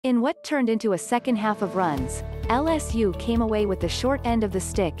In what turned into a second half of runs, LSU came away with the short end of the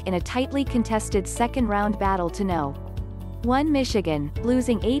stick in a tightly contested second-round battle to no. 1 Michigan,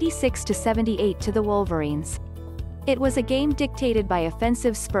 losing 86-78 to the Wolverines. It was a game dictated by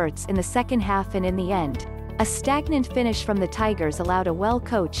offensive spurts in the second half, and in the end, a stagnant finish from the Tigers allowed a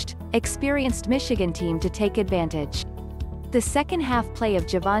well-coached, experienced Michigan team to take advantage. The second half play of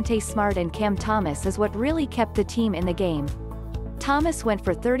Javonte Smart and Cam Thomas is what really kept the team in the game. Thomas went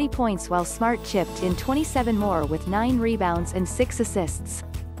for 30 points while Smart chipped in 27 more with 9 rebounds and 6 assists.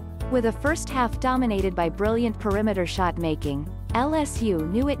 With a first half dominated by brilliant perimeter shot making, LSU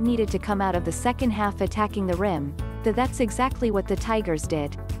knew it needed to come out of the second half attacking the rim, though that's exactly what the Tigers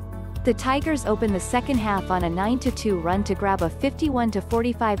did. The Tigers opened the second half on a 9-2 run to grab a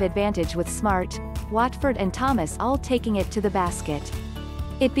 51-45 advantage with Smart, Watford and Thomas all taking it to the basket.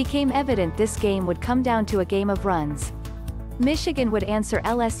 It became evident this game would come down to a game of runs. Michigan would answer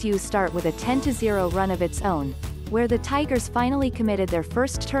LSU's start with a 10-0 run of its own, where the Tigers finally committed their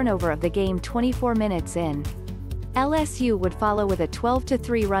first turnover of the game 24 minutes in. LSU would follow with a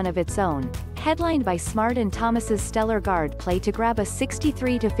 12-3 run of its own, headlined by Smart and Thomas's stellar guard play to grab a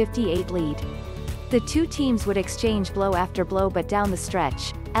 63-58 lead. The two teams would exchange blow after blow, but down the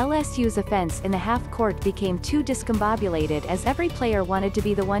stretch, LSU's offense in the half-court became too discombobulated as every player wanted to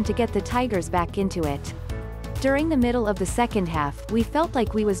be the one to get the Tigers back into it. During the middle of the second half, we felt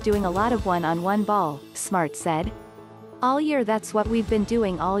like we was doing a lot of one-on-one ball, Smart said. All year that's what we've been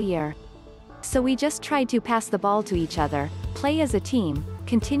doing all year. So we just tried to pass the ball to each other, play as a team,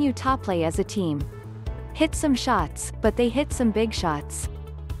 continue toplay as a team. Hit some shots, but they hit some big shots.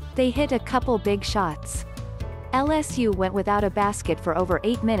 They hit a couple big shots. LSU went without a basket for over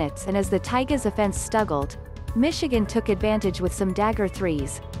 8 minutes, and as the Tigers' offense stuggled, Michigan took advantage with some dagger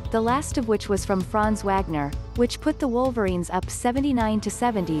threes, the last of which was from Franz Wagner, which put the Wolverines up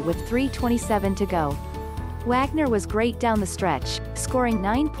 79-70 with 3:27 to go. Wagner was great down the stretch, scoring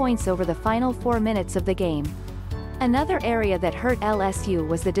 9 points over the final 4 minutes of the game. Another area that hurt LSU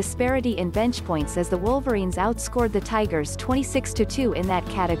was the disparity in bench points, as the Wolverines outscored the Tigers 26-2 in that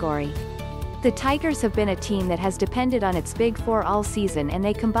category. The Tigers have been a team that has depended on its big four all season, and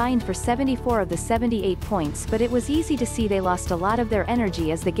they combined for 74 of the 78 points, but it was easy to see they lost a lot of their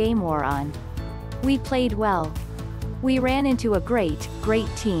energy as the game wore on. We played well. We ran into a great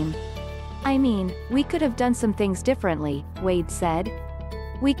team. I mean, we could have done some things differently, Wade said.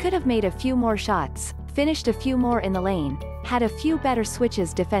 We could have made a few more shots, finished a few more in the lane, had a few better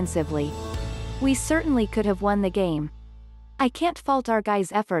switches defensively. We certainly could have won the game. I can't fault our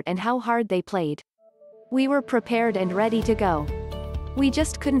guys' effort and how hard they played. We were prepared and ready to go. We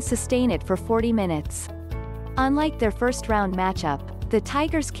just couldn't sustain it for 40 minutes. Unlike their first-round matchup, the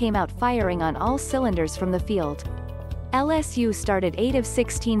Tigers came out firing on all cylinders from the field. LSU started 8 of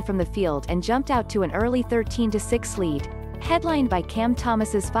 16 from the field and jumped out to an early 13-6 lead, headlined by Cam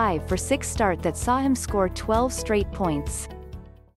Thomas's 5 for 6 start that saw him score 12 straight points.